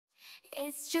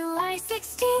It's July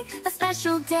 16th, a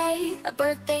special day, a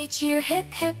birthday cheer, hip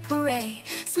hip hooray.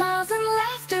 Smiles and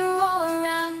laughter all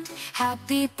around,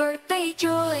 happy birthday,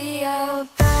 joy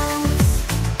abounds.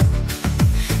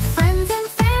 Friends and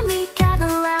family gather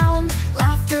round,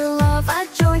 laughter, love, a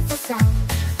joyful sound.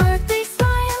 Birthday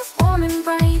smiles, warm and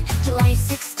bright, July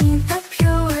 16th, a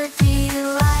pure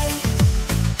delight.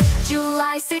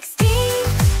 July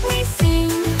 16th, we sing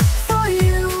for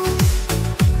you.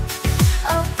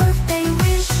 A birthday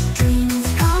wish, dreams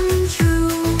come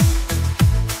true.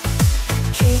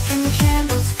 Cake and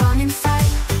candles, fun in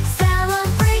sight.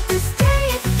 Celebrate this day,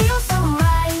 it feels so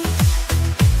right.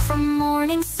 From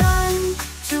morning sun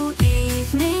to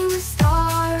evening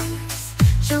stars,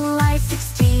 July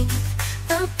 16th,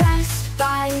 the best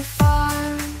by far.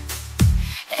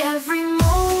 Every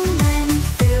moment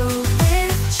filled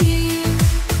with cheer.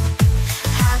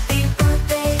 Happy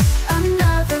birthday,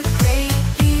 another great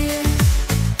year.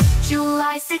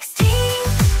 July 16th.